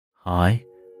Hi,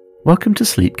 welcome to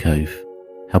Sleep Cove,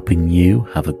 helping you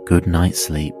have a good night's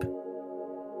sleep.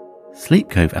 Sleep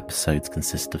Cove episodes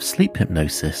consist of sleep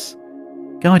hypnosis,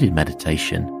 guided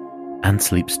meditation, and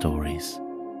sleep stories,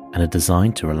 and are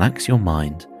designed to relax your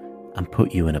mind and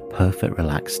put you in a perfect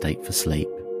relaxed state for sleep.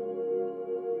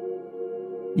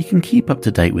 You can keep up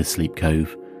to date with Sleep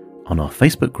Cove on our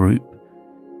Facebook group,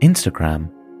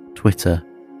 Instagram, Twitter,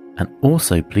 and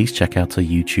also please check out our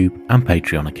YouTube and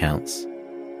Patreon accounts.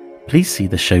 Please see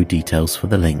the show details for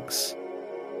the links.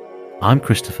 I'm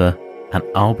Christopher, and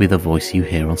I'll be the voice you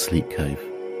hear on Sleep Cove.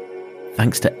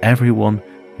 Thanks to everyone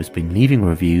who's been leaving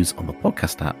reviews on the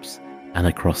podcast apps and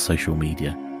across social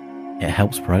media. It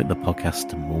helps promote the podcast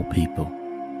to more people.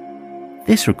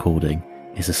 This recording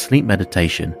is a sleep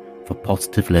meditation for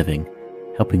positive living,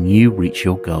 helping you reach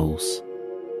your goals.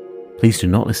 Please do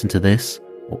not listen to this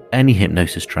or any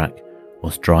hypnosis track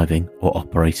whilst driving or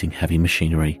operating heavy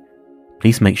machinery.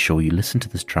 Please make sure you listen to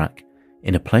this track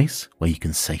in a place where you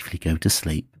can safely go to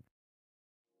sleep.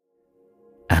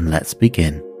 And let's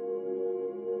begin.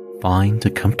 Find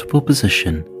a comfortable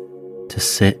position to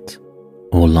sit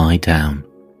or lie down.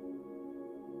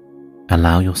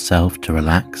 Allow yourself to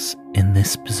relax in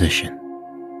this position.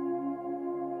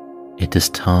 It is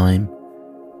time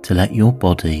to let your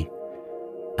body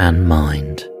and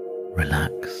mind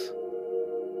relax.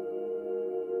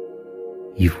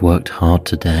 You've worked hard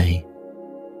today,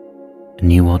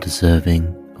 and you are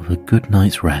deserving of a good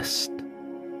night's rest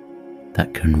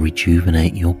that can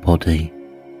rejuvenate your body,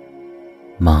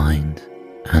 mind,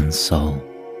 and soul.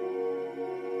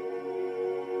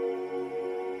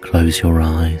 Close your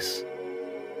eyes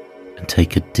and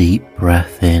take a deep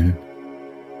breath in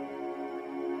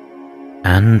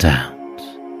and out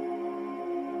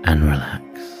and relax.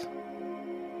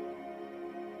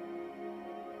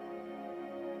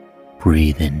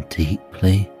 Breathe in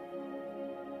deeply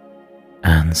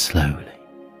and slowly.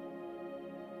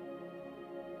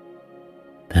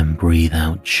 Then breathe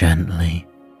out gently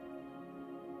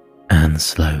and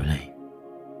slowly.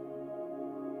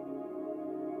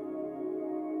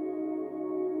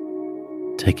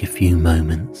 Take a few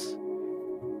moments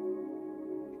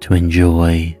to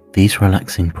enjoy these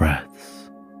relaxing breaths.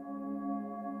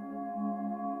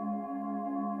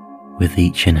 With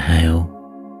each inhale,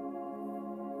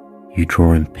 you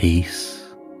draw in peace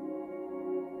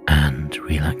and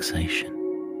relaxation.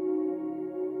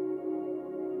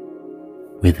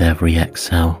 With every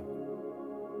exhale,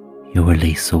 you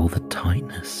release all the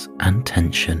tightness and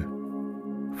tension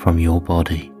from your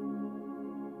body.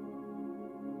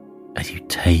 As you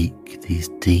take these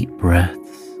deep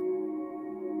breaths,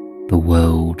 the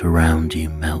world around you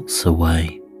melts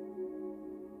away.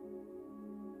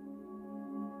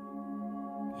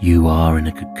 You are in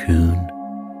a cocoon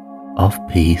of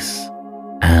peace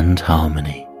and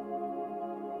harmony.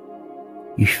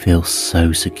 You feel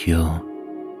so secure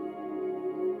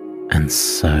and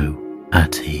so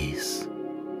at ease.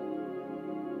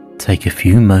 Take a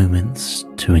few moments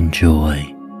to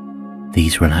enjoy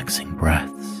these relaxing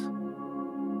breaths.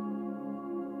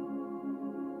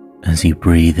 As you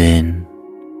breathe in,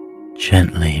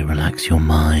 gently relax your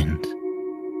mind,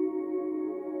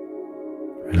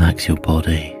 relax your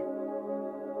body,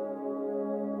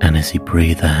 and as you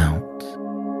breathe out,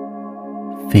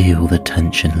 feel the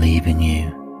tension leaving you.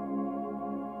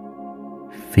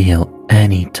 Feel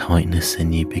any tightness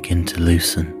in you begin to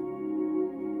loosen.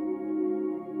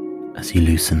 As you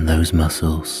loosen those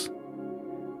muscles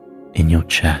in your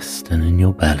chest and in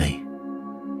your belly,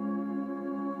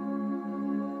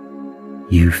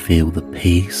 you feel the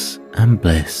peace and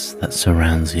bliss that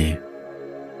surrounds you.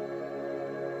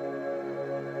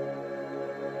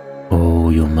 All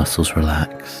your muscles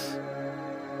relax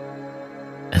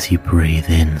as you breathe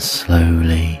in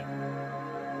slowly,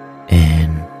 in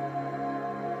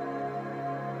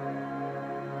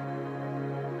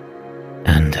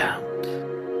and out.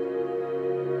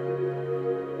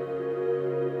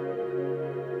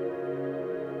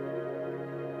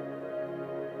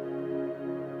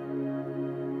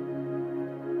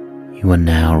 You are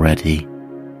now ready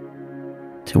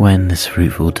to end this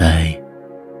fruitful day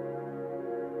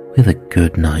with a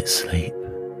good night's sleep.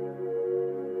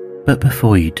 But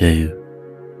before you do,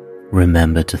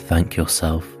 remember to thank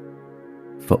yourself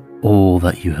for all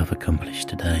that you have accomplished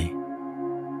today.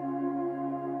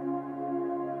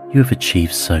 You have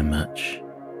achieved so much,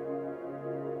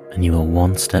 and you are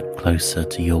one step closer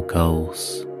to your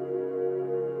goals.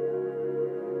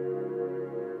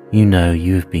 You know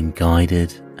you have been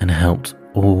guided and helped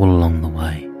all along the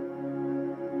way.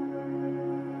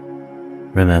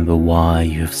 Remember why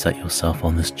you have set yourself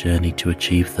on this journey to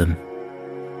achieve them.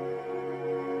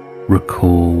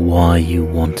 recall why you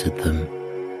wanted them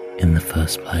in the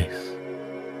first place.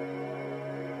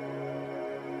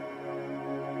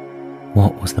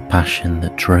 What was the passion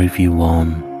that drove you on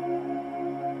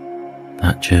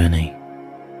that journey?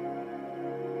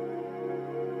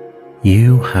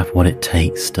 You have what it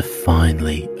takes to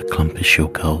finally accomplish your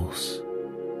goals.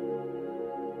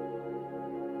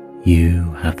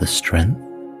 You have the strength,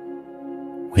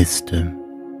 wisdom,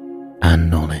 and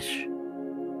knowledge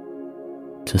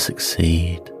to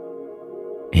succeed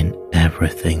in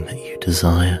everything that you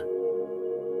desire.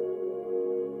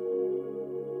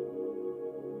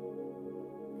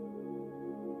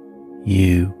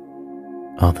 You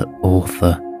are the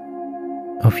author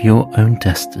of your own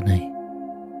destiny,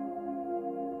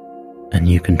 and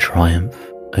you can triumph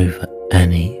over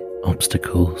any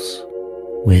obstacles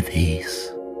with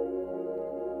ease.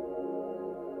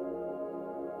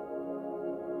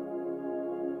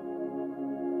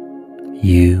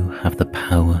 You have the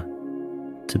power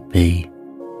to be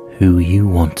who you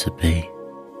want to be,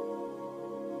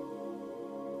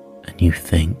 and you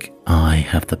think, I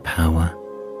have the power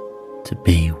to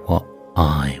be what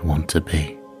I want to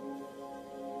be.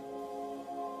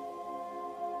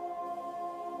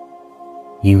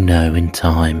 You know in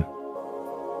time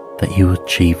that you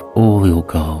achieve all your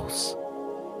goals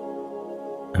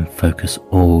and focus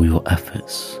all your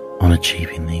efforts on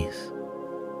achieving these.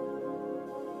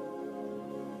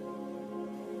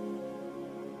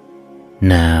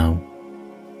 Now,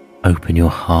 open your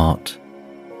heart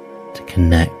to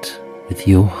connect with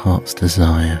your heart's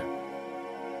desire.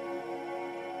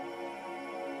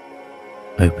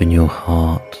 Open your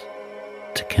heart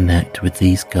to connect with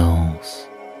these goals,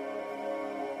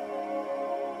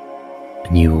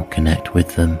 and you will connect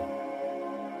with them.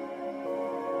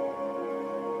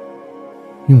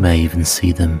 You may even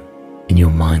see them in your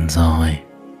mind's eye.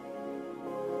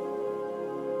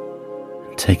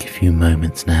 And take a few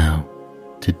moments now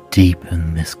to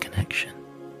deepen this connection.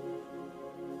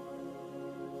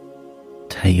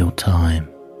 Take your time.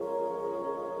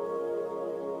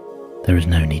 There is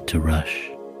no need to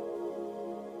rush.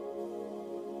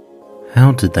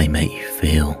 How did they make you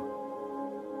feel?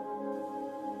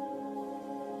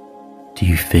 Do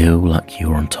you feel like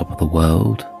you're on top of the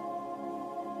world?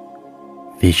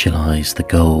 Visualize the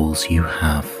goals you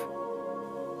have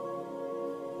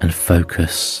and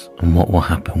focus on what will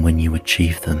happen when you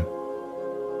achieve them.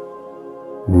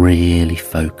 Really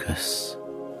focus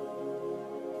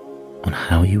on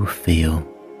how you will feel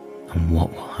and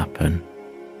what will happen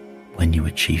when you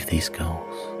achieve these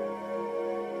goals.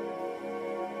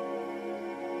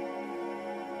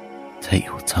 Take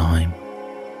your time.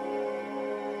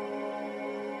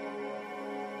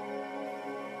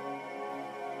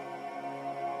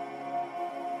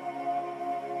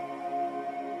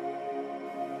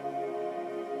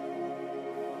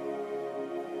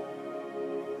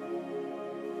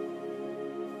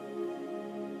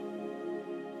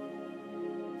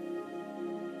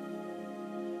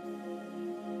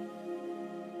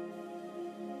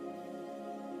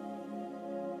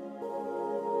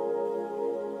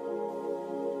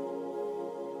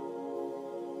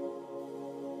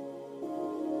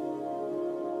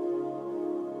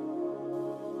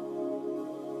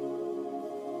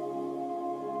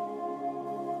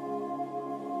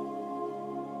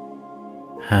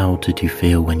 How did you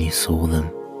feel when you saw them?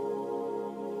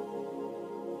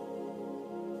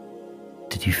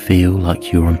 Did you feel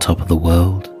like you were on top of the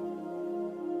world?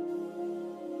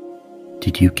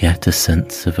 Did you get a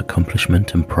sense of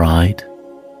accomplishment and pride?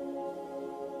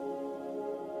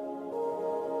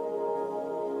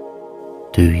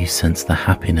 Do you sense the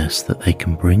happiness that they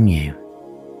can bring you?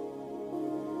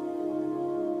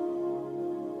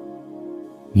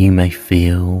 You may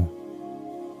feel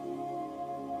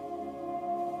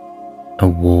a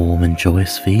warm and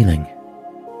joyous feeling,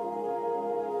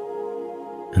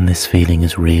 and this feeling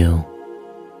is real.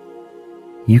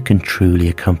 You can truly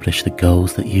accomplish the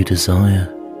goals that you desire.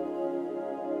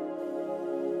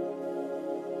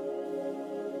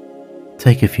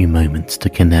 Take a few moments to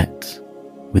connect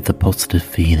with the positive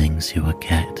feelings you are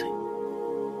getting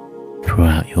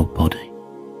throughout your body.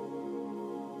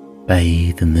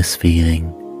 Bathe in this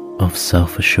feeling of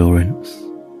self-assurance.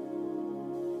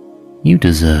 You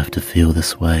deserve to feel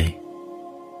this way.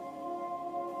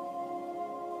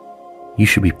 You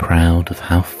should be proud of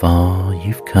how far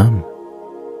you've come.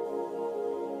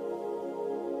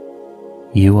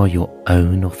 You are your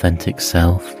own authentic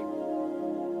self,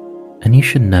 and you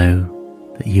should know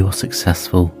that you are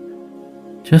successful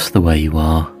just the way you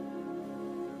are.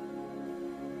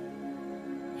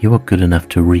 You are good enough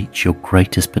to reach your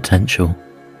greatest potential.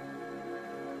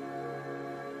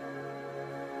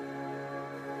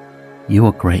 you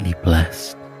are greatly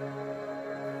blessed,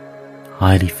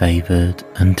 highly favoured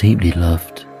and deeply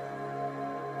loved.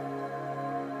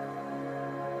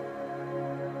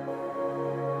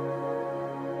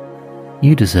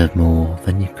 You deserve more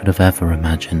than you could have ever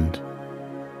imagined.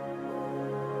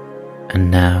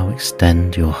 And now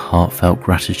extend your heartfelt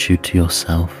gratitude to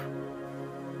yourself,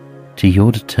 to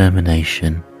your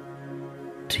determination,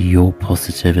 to your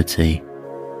positivity,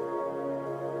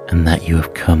 and that you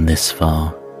have come this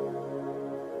far.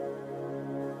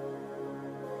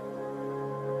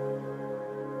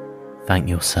 Thank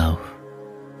yourself.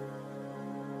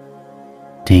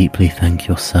 Deeply thank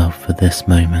yourself for this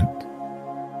moment.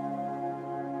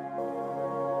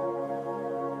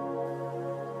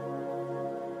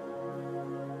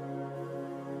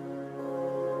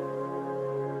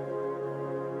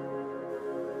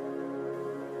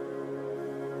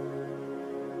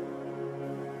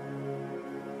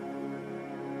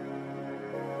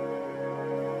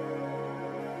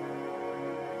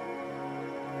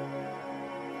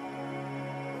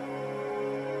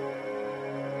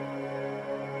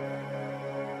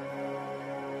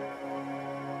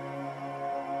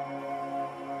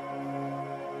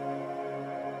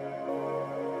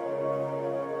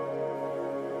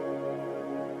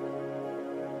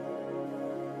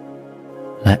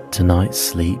 Let tonight's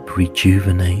sleep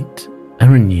rejuvenate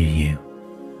and renew you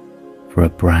for a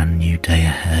brand new day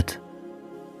ahead.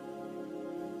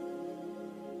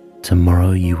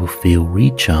 Tomorrow you will feel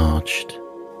recharged.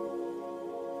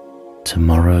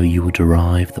 Tomorrow you will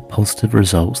derive the positive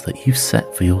results that you've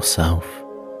set for yourself.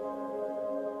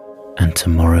 And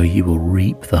tomorrow you will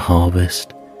reap the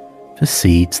harvest for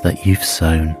seeds that you've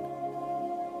sown.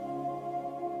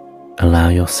 Allow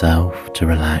yourself to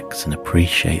relax and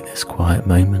appreciate this quiet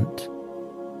moment.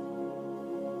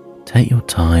 Take your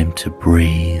time to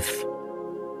breathe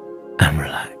and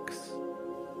relax.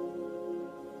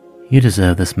 You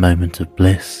deserve this moment of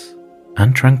bliss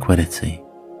and tranquility.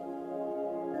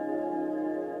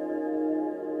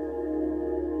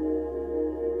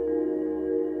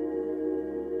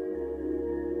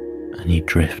 And you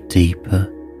drift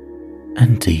deeper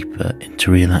and deeper into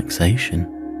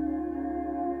relaxation.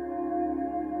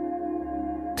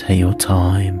 Take your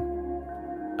time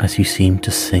as you seem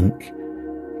to sink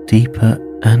deeper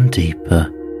and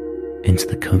deeper into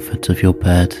the comfort of your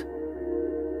bed.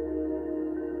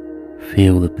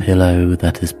 Feel the pillow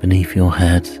that is beneath your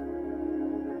head.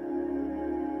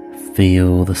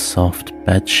 Feel the soft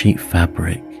bedsheet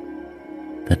fabric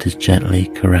that is gently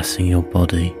caressing your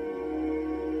body.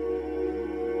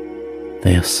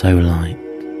 They are so light,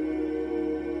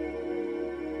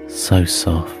 so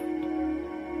soft,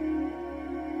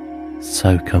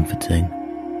 so comforting.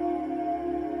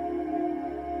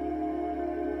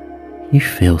 You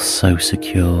feel so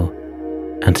secure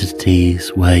and at ease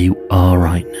where you are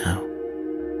right now.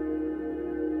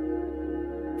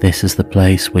 This is the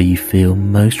place where you feel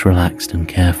most relaxed and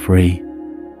carefree.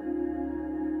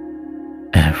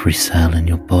 Every cell in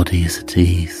your body is at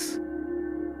ease.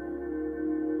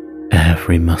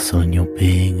 Every muscle in your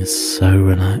being is so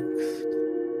relaxed.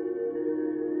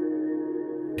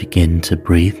 Begin to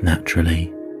breathe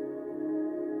naturally,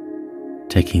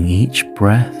 taking each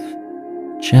breath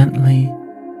gently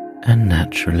and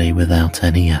naturally without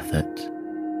any effort.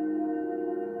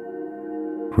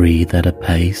 Breathe at a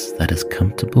pace that is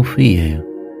comfortable for you.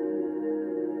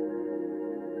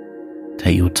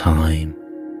 Take your time.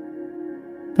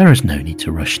 There is no need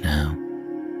to rush now.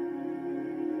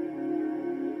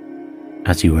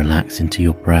 As you relax into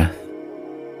your breath,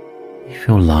 you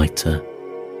feel lighter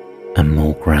and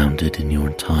more grounded in your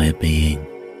entire being.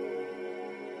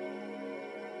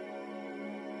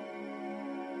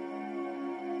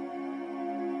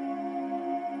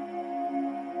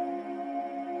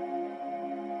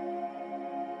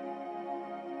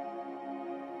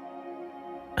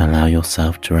 Allow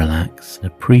yourself to relax and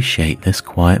appreciate this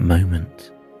quiet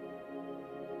moment.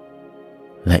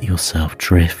 Let yourself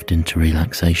drift into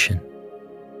relaxation.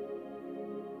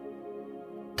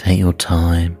 Take your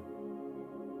time.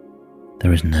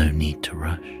 There is no need to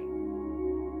rush.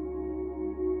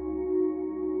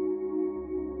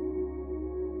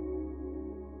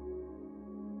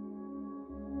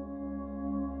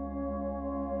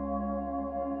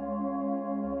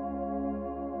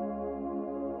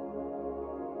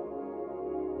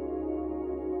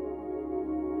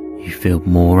 You feel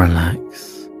more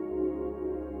relaxed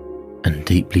and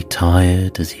deeply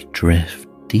tired as you drift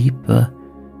deeper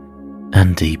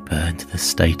and deeper into the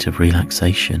state of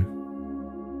relaxation.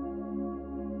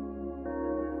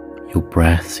 Your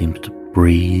breath seems to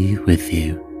breathe with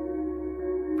you,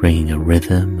 bringing a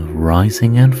rhythm of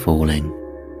rising and falling.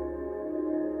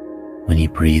 When you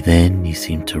breathe in, you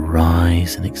seem to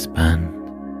rise and expand.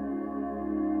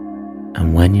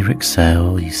 And when you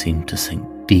exhale, you seem to sink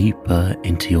deeper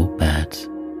into your bed.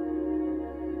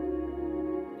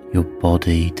 Your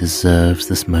body deserves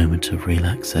this moment of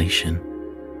relaxation.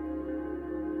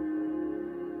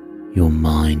 Your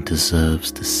mind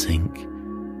deserves to sink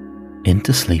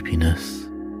into sleepiness.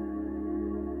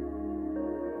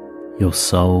 Your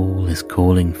soul is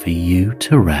calling for you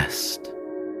to rest.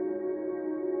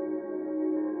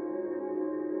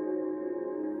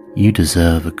 You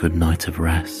deserve a good night of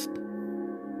rest.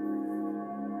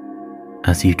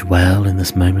 As you dwell in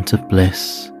this moment of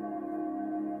bliss,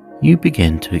 you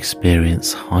begin to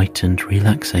experience heightened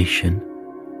relaxation,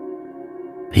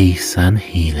 peace and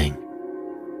healing.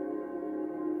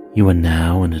 You are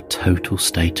now in a total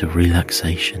state of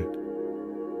relaxation.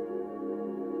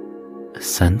 A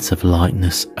sense of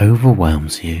lightness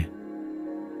overwhelms you.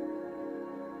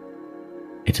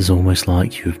 It is almost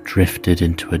like you have drifted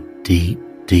into a deep,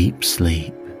 deep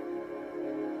sleep.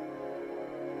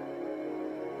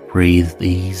 Breathe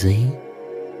easy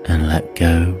and let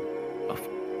go of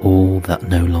all that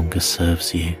no longer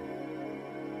serves you.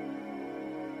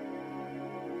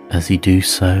 As you do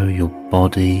so, your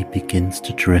body begins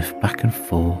to drift back and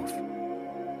forth,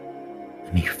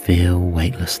 and you feel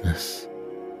weightlessness,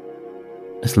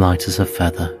 as light as a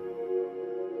feather.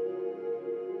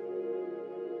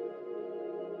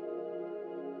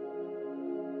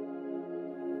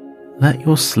 Let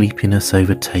your sleepiness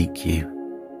overtake you.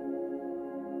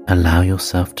 Allow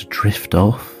yourself to drift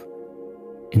off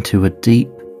into a deep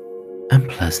and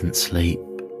pleasant sleep.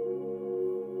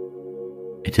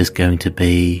 It is going to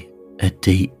be a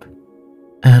deep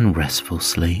and restful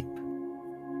sleep.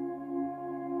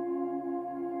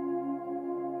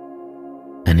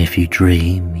 And if you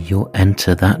dream, you'll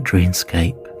enter that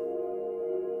dreamscape.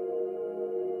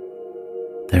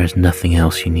 There is nothing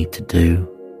else you need to do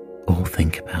or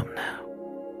think about now.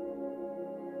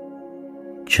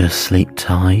 Just sleep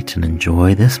tight and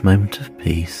enjoy this moment of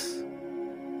peace.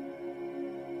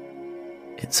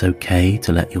 It's okay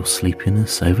to let your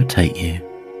sleepiness overtake you.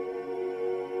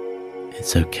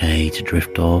 It's okay to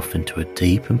drift off into a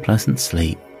deep and pleasant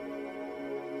sleep.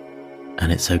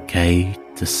 And it's okay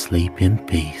to sleep in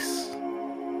peace.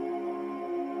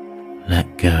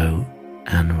 Let go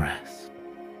and rest.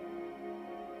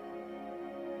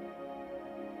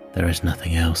 There is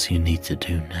nothing else you need to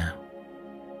do now.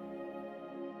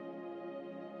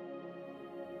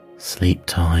 Sleep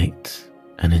tight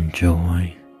and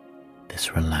enjoy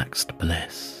this relaxed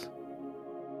bliss.